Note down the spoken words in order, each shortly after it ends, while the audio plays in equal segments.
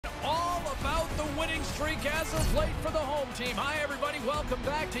winning streak as of late for the home team. Hi, everybody. Welcome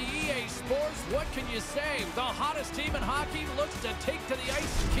back to EA Sports. What can you say? The hottest team in hockey looks to take to the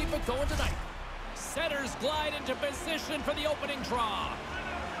ice and keep it going tonight. Setters glide into position for the opening draw.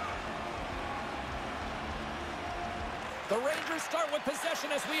 The Rangers start with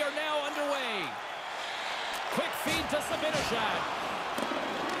possession as we are now underway. Quick feed to Zibanejad.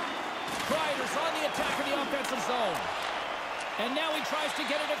 Kreider's on the attack in the offensive zone. And now he tries to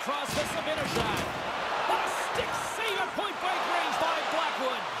get it across to Zibanejad. A stick save at point-blank range by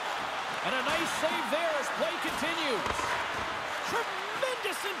Blackwood. And a nice save there as play continues.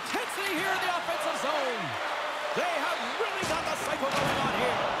 Tremendous intensity here in the offensive zone. They have really got the cycle going on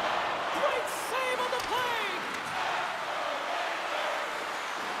here. Great save on the play.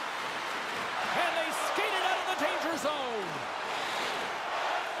 And they skated out of the danger zone.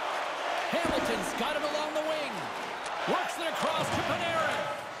 Hamilton's got it along the wing. Works it across to Panarin.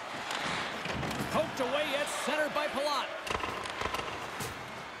 Poked away yet centered by Palat.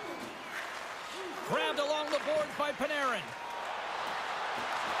 Grabbed along the boards by Panarin.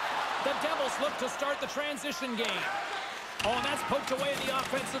 The Devils look to start the transition game. Oh, and that's poked away in the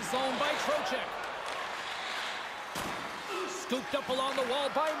offensive zone by Trocheck. Scooped up along the wall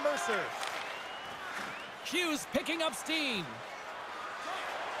by Mercer. Hughes picking up steam.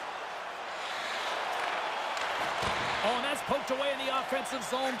 Oh, and that's poked away in the offensive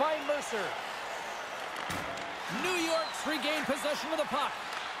zone by Mercer. New York's regained possession of the puck.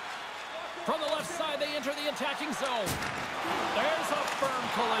 From the left side, they enter the attacking zone. There's a firm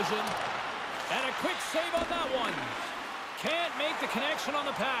collision. And a quick save on that one. Can't make the connection on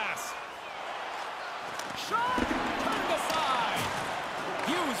the pass. Shot! Turned aside.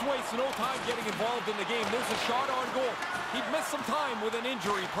 Hughes wastes no time getting involved in the game. There's a shot on goal. He'd missed some time with an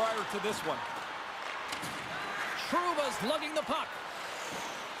injury prior to this one. Trouba's lugging the puck.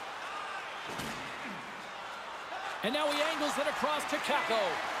 And now he angles it across to Kakko.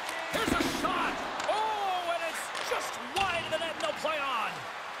 Here's a shot. Oh, and it's just wide of the net. No play on.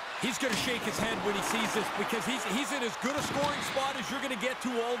 He's going to shake his head when he sees this because he's in as good a scoring spot as you're going to get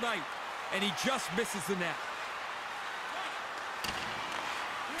to all night. And he just misses the net.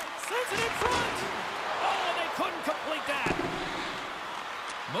 Sends it in front. Oh, and they couldn't complete that.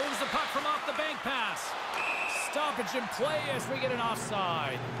 Moves the puck from off the bank pass. Stoppage in play as we get an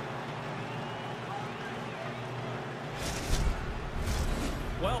offside.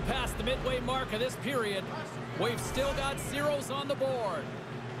 Well past the midway mark of this period, we've still got zeros on the board.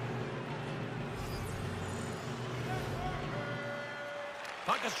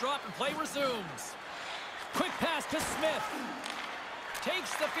 Puck is dropped and play resumes. Quick pass to Smith.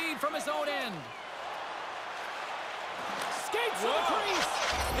 Takes the feed from his own end. Skates to the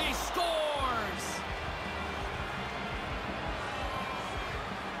crease. He scores.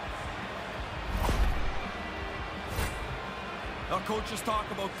 Now coaches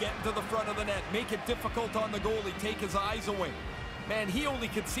talk about getting to the front of the net, make it difficult on the goalie, take his eyes away. Man, he only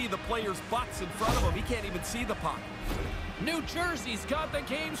can see the players' butts in front of him. He can't even see the puck. New Jersey's got the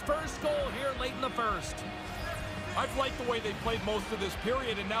game's first goal here late in the first. I've liked the way they played most of this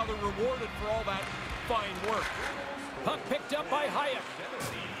period, and now they're rewarded for all that fine work. Puck picked up by Hyatt.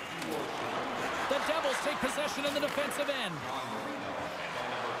 The Devils take possession in the defensive end.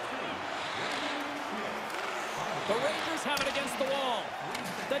 The Rangers have it against the wall.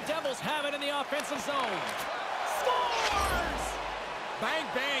 The Devils have it in the offensive zone. Scores! Bang,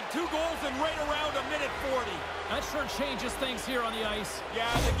 bang. 2 goals in right around a minute 40. That sure changes things here on the ice.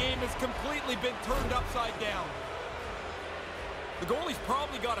 Yeah, the game has completely been turned upside down. The goalie's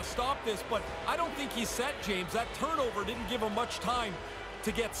probably got to stop this, but I don't think he's set, James. That turnover didn't give him much time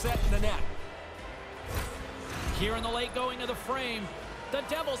to get set in the net. Here in the late going of the frame, the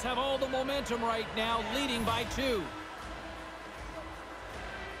Devils have all the momentum right now, leading by 2.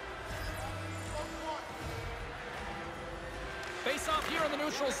 Face off here in the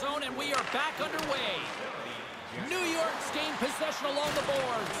neutral zone, and we are back underway. New York's gained possession along the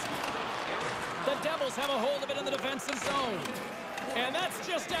boards. The Devils have a hold of it in the defensive zone. And that's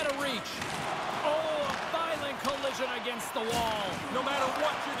just out of reach. Oh, a violent collision against the wall. No matter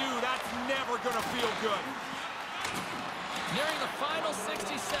what you do, that's never going to feel good. Nearing the final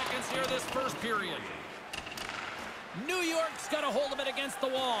 60 seconds here this first period. New York's got a hold of it against the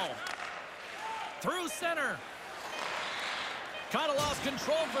wall. Through center. Kind of lost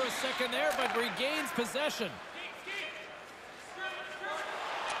control for a second there, but regains possession.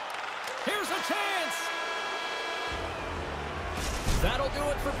 Here's a chance. That'll do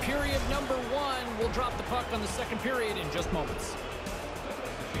it for period number 1. We'll drop the puck on the second period in just moments.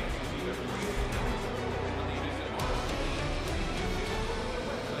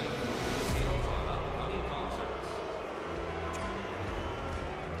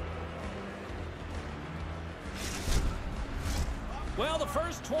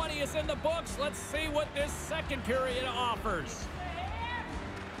 first 20 is in the books. Let's see what this second period offers.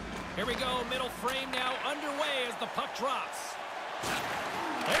 Here we go, middle frame now underway as the puck drops.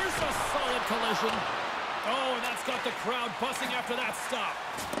 There's a solid collision. Oh, and that's got the crowd buzzing after that stop.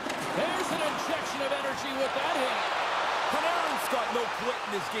 There's an injection of energy with that hit. Panarin's got no quit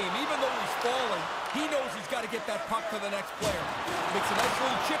in this game. Even though he's falling, he knows he's got to get that puck to the next player. Makes a nice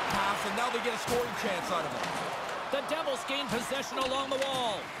little chip pass, and now they get a scoring chance out of it. The Devils gain possession along the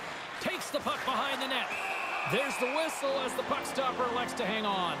wall. Takes the puck behind the net. There's the whistle as the puck stopper elects to hang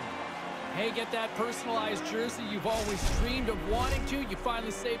on. Hey, get that personalized jersey you've always dreamed of wanting to. You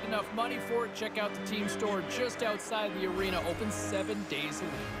finally saved enough money for it. Check out the team store just outside the arena. Open 7 days a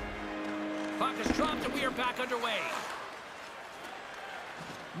week. Puck is dropped and we are back underway.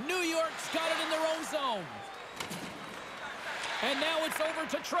 New York's got it in their own zone. And now it's over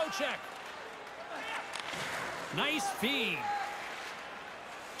to Trocheck. Nice feed.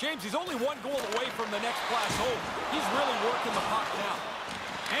 James, he's only 1 goal away from the next plateau. He's really working the puck now.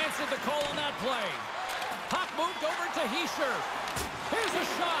 Answered the call on that play. Puck moved over to Heischer. Here's a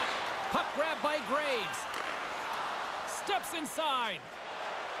shot. Puck grabbed by Graves. Steps inside.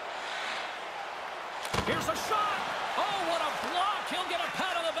 Here's a shot. Oh, what a block. He'll get a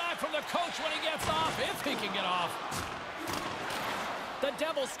pat on the back from the coach when he gets off, if he can get off. The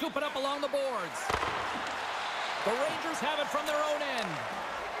Devils scoop it up along the boards. The Rangers have it from their own end.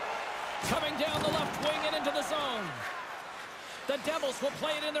 Coming down the left wing and into the zone. The Devils will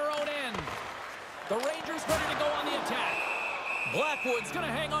play it in their own end. The Rangers ready to go on the attack. Blackwood's going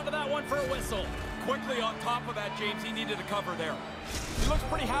to hang on to that one for a whistle. Quickly on top of that, James, he needed a cover there. He looks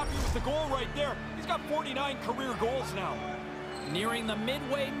pretty happy with the goal right there. He's got 49 career goals now. Nearing the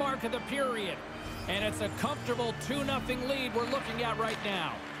midway mark of the period. And it's a comfortable 2-0 lead we're looking at right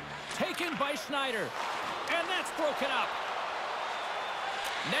now. Taken by Schneider. And that's broken up.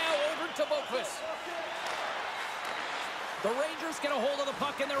 Now over to Boqvist. The Rangers get a hold of the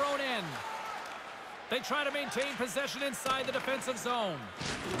puck in their own end. They try to maintain possession inside the defensive zone.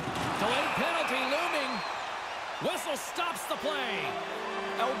 Delayed penalty looming. Whistle stops the play.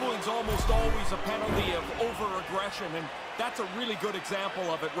 Elbowing's almost always a penalty of over-aggression, and that's a really good example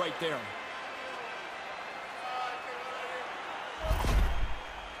of it right there.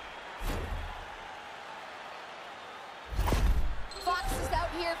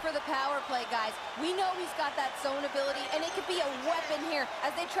 For the power play, guys. We know he's got that zone ability, and it could be a weapon here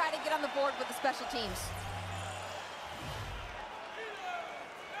as they try to get on the board with the special teams.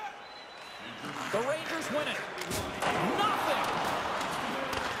 The Rangers win it. Nothing.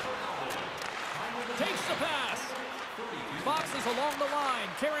 Takes the pass. Boxes along the line,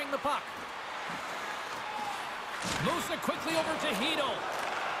 carrying the puck. Moves it quickly over to Hedl.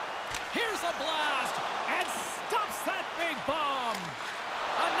 Here's a blast, and stops that big bomb.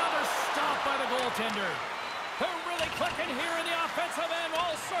 Another stop by the goaltender. They're really clicking here in the offensive end.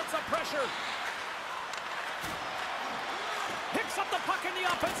 All sorts of pressure. Picks up the puck in the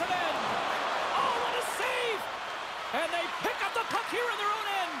offensive end. Oh, what a save! And they pick up the puck here in their own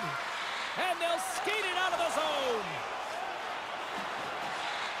end. And they'll skate it out of the zone.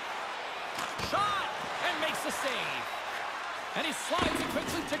 Shot! And makes the save. And he slides it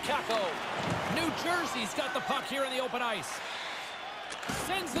quickly to Kakko. New Jersey's got the puck here in the open ice.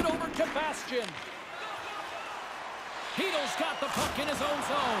 Sends it over to Bastian. Hedl's got the puck in his own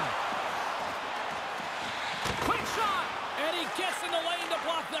zone. Quick shot! And he gets in the lane to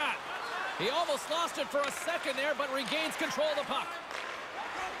block that. He almost lost it for a second there, but regains control of the puck.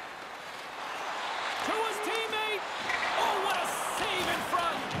 To his teammate. Oh, what a save in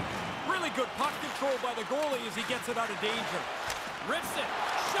front. Really good puck control by the goalie as he gets it out of danger. Rips it.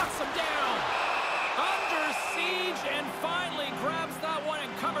 Shuts him down. Under siege, and finally grabs that one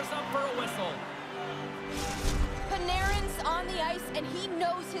and covers up for a whistle. Panarin's on the ice, and he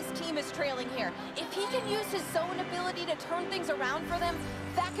knows his team is trailing here. If he can use his zone ability to turn things around for them,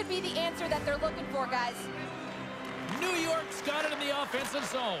 that could be the answer that they're looking for, guys. New York's got it in the offensive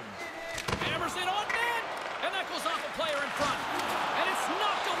zone. Hammers it on net, and that goes off a player in front. And it's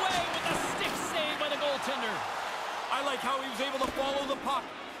knocked away with a stick save by the goaltender. I like how he was able to follow the puck.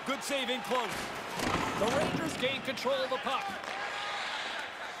 Good save in close. The Rangers gain control of the puck.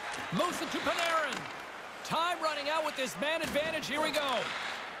 Moves it to Panarin. Time running out with this man advantage. Here we go.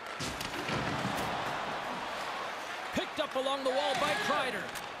 Picked up along the wall by Kreider.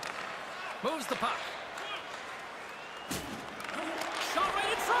 Moves the puck. Shot right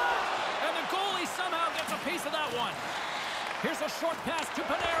in front. And the goalie somehow gets a piece of that one. Here's a short pass to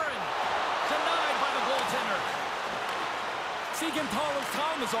Panarin. Denied by the goaltender. Siegenthaler's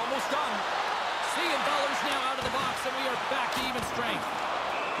time is almost done. Siegenthaler's now out of the box, and we are back to even strength.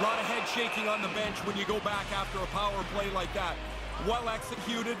 A lot of head shaking on the bench when you go back after a power play like that. Well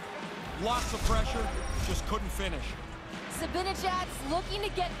executed, lots of pressure, just couldn't finish. Zibanejad's looking to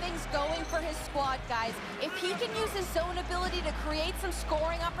get things going for his squad, guys. If he can use his zone ability to create some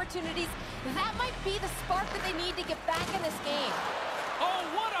scoring opportunities, that might be the spark that they need to get back in this game. Oh,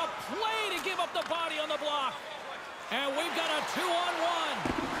 what a play to give up the body on the block. And we've got a 2-on-1.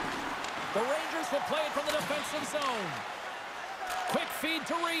 The Rangers will play it from the defensive zone. Quick feed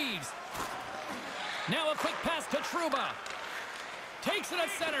to Reeves. Now a quick pass to Trouba. Takes it at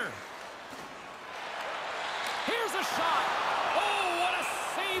center. Here's a shot. Oh, what a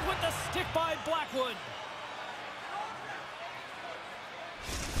save with the stick by Blackwood.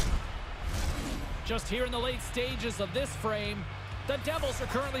 Just here in the late stages of this frame, the Devils are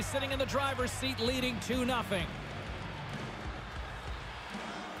currently sitting in the driver's seat, leading 2-0.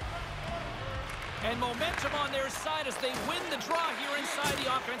 And momentum on their side as they win the draw here inside the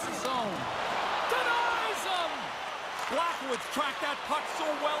offensive zone. Denies them! Blackwood's tracked that puck so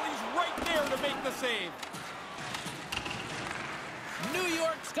well, he's right there to make the save. New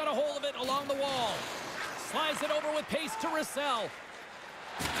York's got a hold of it along the wall. Slides it over with pace to Russell.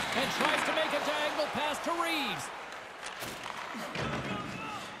 And tries to make a diagonal pass to Reeves.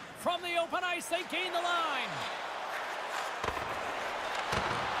 From the open ice, they gain the line.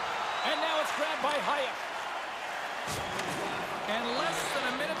 And now it's grabbed by Hyatt. And less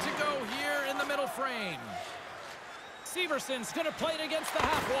than a minute to go here in the middle frame. Severson's going to play it against the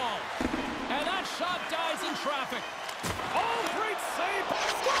half wall. And that shot dies in traffic. Oh, great save!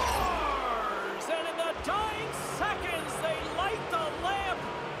 Scores! And in the dying seconds, they light the lamp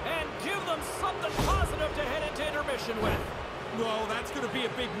and give them something positive to head into intermission with. Well, that's going to be a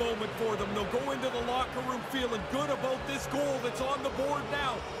big moment for them. They'll go into the locker room feeling good about this goal that's on the board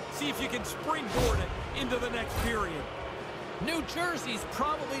now. See if you can springboard it into the next period. New Jersey's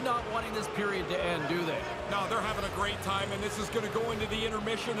probably not wanting this period to end, do they? No, they're having a great time, and this is going to go into the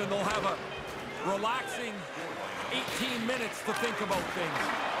intermission, and they'll have a relaxing 18 minutes to think about things.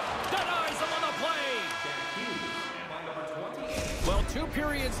 Denies them on the play. Well, 2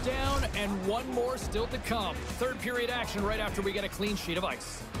 periods down and 1 more still to come. Third period action right after we get a clean sheet of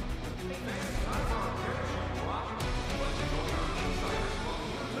ice.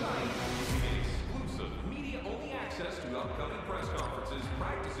 Exclusive media-only access to upcoming press conferences,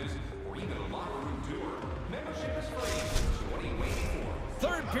 practices, or even a locker room tour. Membership is free. So what are you waiting for?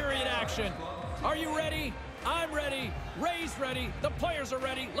 Third period action. Are you ready? I'm ready. Ray's ready. The players are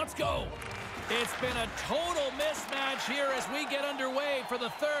ready. Let's go. It's been a total mismatch here as we get underway for the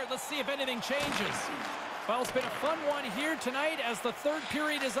third. Let's see if anything changes. Well, it's been a fun one here tonight as the third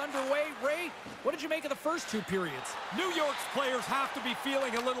period is underway. Ray, what did you make of the first 2 periods? New York's players have to be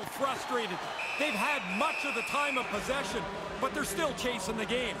feeling a little frustrated. They've had much of the time of possession, but they're still chasing the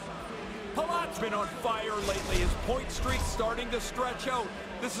game. Palat's been on fire lately. His point streak's starting to stretch out.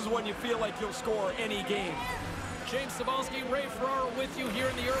 This is when you feel like you'll score any game. James Cebulski, Ray Ferraro with you here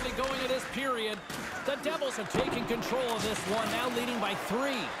in the early going of this period. The Devils have taken control of this one, now leading by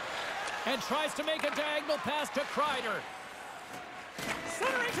 3. And tries to make a diagonal pass to Kreider.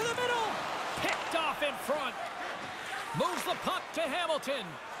 Centering to the middle. Picked off in front. Moves the puck to Hamilton.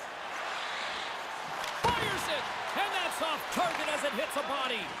 Fires it. And that's off target as it hits a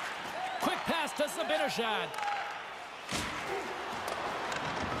body. Quick pass to Zibanejad.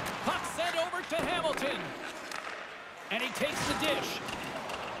 Puck sent over to Hamilton. And he takes the dish.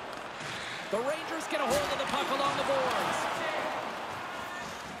 The Rangers get a hold of the puck along the boards.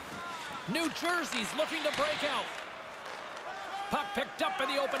 New Jersey's looking to break out. Puck picked up in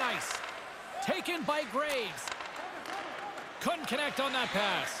the open ice. Taken by Graves. Couldn't connect on that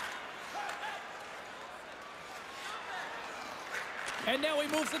pass. And now he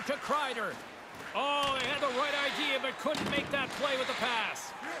moves it to Kreider. Oh, they had the right idea, but couldn't make that play with the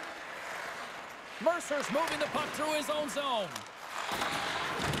pass. Mercer's moving the puck through his own zone.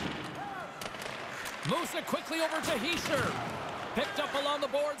 Moves it quickly over to Hischier. Picked up along the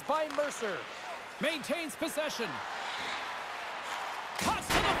boards by Mercer. Maintains possession. Cuts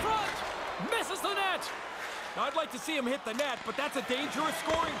to the front. Misses the net. Now, I'd like to see him hit the net, but that's a dangerous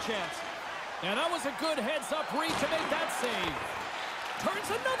scoring chance. And that was a good heads-up read to make that save. Turns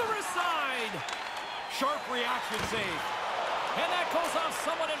another aside. Sharp reaction save. And that goes off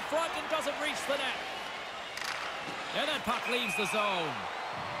someone in front and doesn't reach the net. And that puck leaves the zone.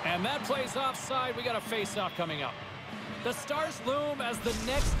 And that plays offside. We got a face-off coming up. The Stars loom as the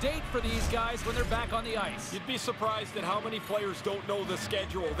next date for these guys when they're back on the ice. You'd be surprised at how many players don't know the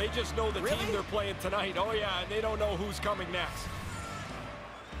schedule. They just know the team they're playing tonight. Oh, yeah, and they don't know who's coming next.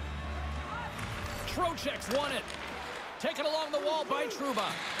 Trocheck's won it. Taken along the wall by Trouba.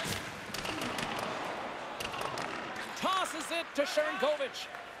 Tosses it to Sharangovich.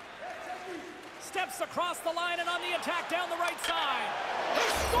 Steps across the line and on the attack down the right side. He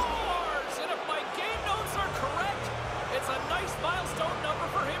scores! And if my game notes are correct, it's a nice milestone number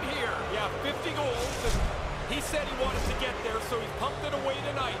for him here. Yeah, 50 goals. And he said he wanted to get there, so he's pumped it away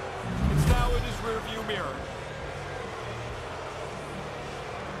tonight. It's now in his rearview mirror.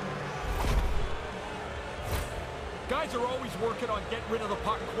 Guys are always working on getting rid of the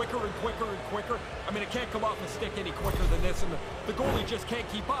puck quicker and quicker and quicker. I mean, it can't come off the stick any quicker than this, and the goalie just can't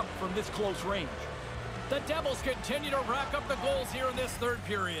keep up from this close range. The Devils continue to rack up the goals here in this third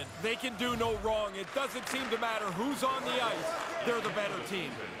period. They can do no wrong. It doesn't seem to matter who's on the ice. They're the better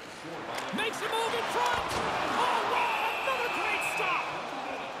team. Makes a move in front. Oh, wow, another great stop.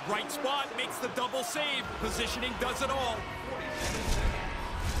 Right spot makes the double save. Positioning does it all.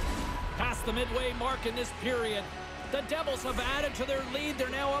 Past the midway mark in this period. The Devils have added to their lead. They're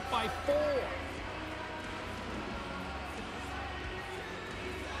now up by 4.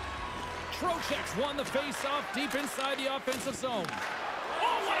 Trocheck's won the face-off deep inside the offensive zone.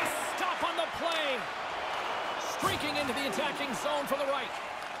 Oh, what a stop on the play! Streaking into the attacking zone for the right.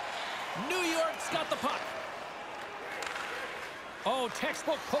 New York's got the puck. Oh,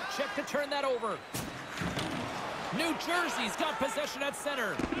 textbook poke check to turn that over. New Jersey's got possession at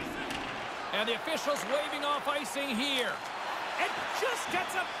center. And the officials waving off icing here. And just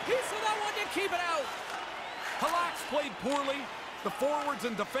gets a piece of that one to keep it out. Halak's played poorly. The forwards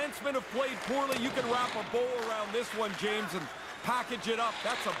and defensemen have played poorly. You can wrap a bow around this one, James, and package it up.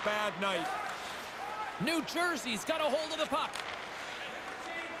 That's a bad night. New Jersey's got a hold of the puck.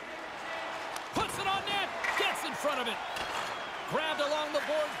 Puts it on net. Gets in front of it. Grabbed along the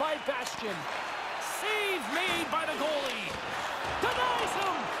boards by Bastian. Save made by the goalie. Denies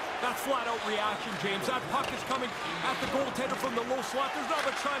him. That's flat-out reaction, James. That puck is coming at the goaltender from the low slot. There's not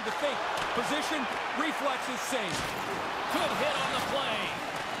much time to think. Position, reflexes, save. Good hit on the play.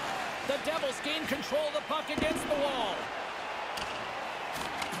 The Devils gain control of the puck against the wall.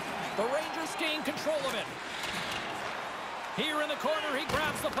 The Rangers gain control of it. Here in the corner, he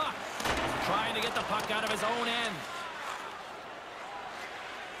grabs the puck. Trying to get the puck out of his own end.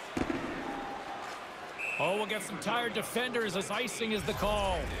 Oh, we'll get some tired defenders as icing is the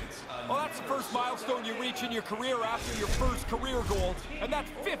call. Well, that's the first milestone you reach in your career after your first career goal, and that's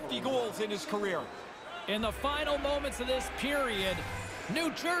 50 goals in his career. In the final moments of this period,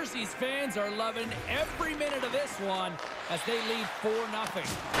 New Jersey's fans are loving every minute of this one as they lead 4-0.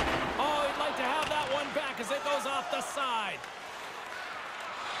 Oh, he'd like to have that one back as it goes off the side.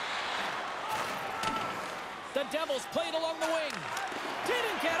 The Devils played along the wing.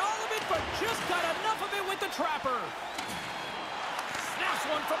 Didn't get all of it, but just got enough of it with the trapper. Snaps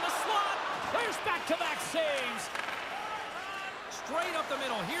one from the slot. There's back-to-back saves. Straight up the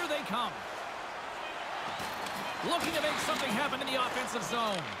middle. Here they come. Looking to make something happen in the offensive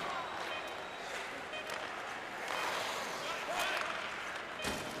zone.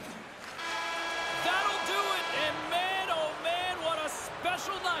 That'll do it. And man, oh man, what a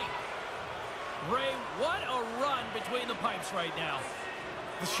special night. Ray, what a run between the pipes right now.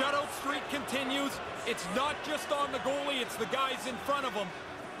 The shutout streak continues. It's not just on the goalie, it's the guys in front of him.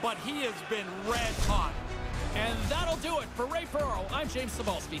 But he has been red hot. And that'll do it for Ray Ferraro. I'm James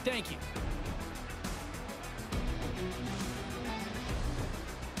Cebulski. Thank you.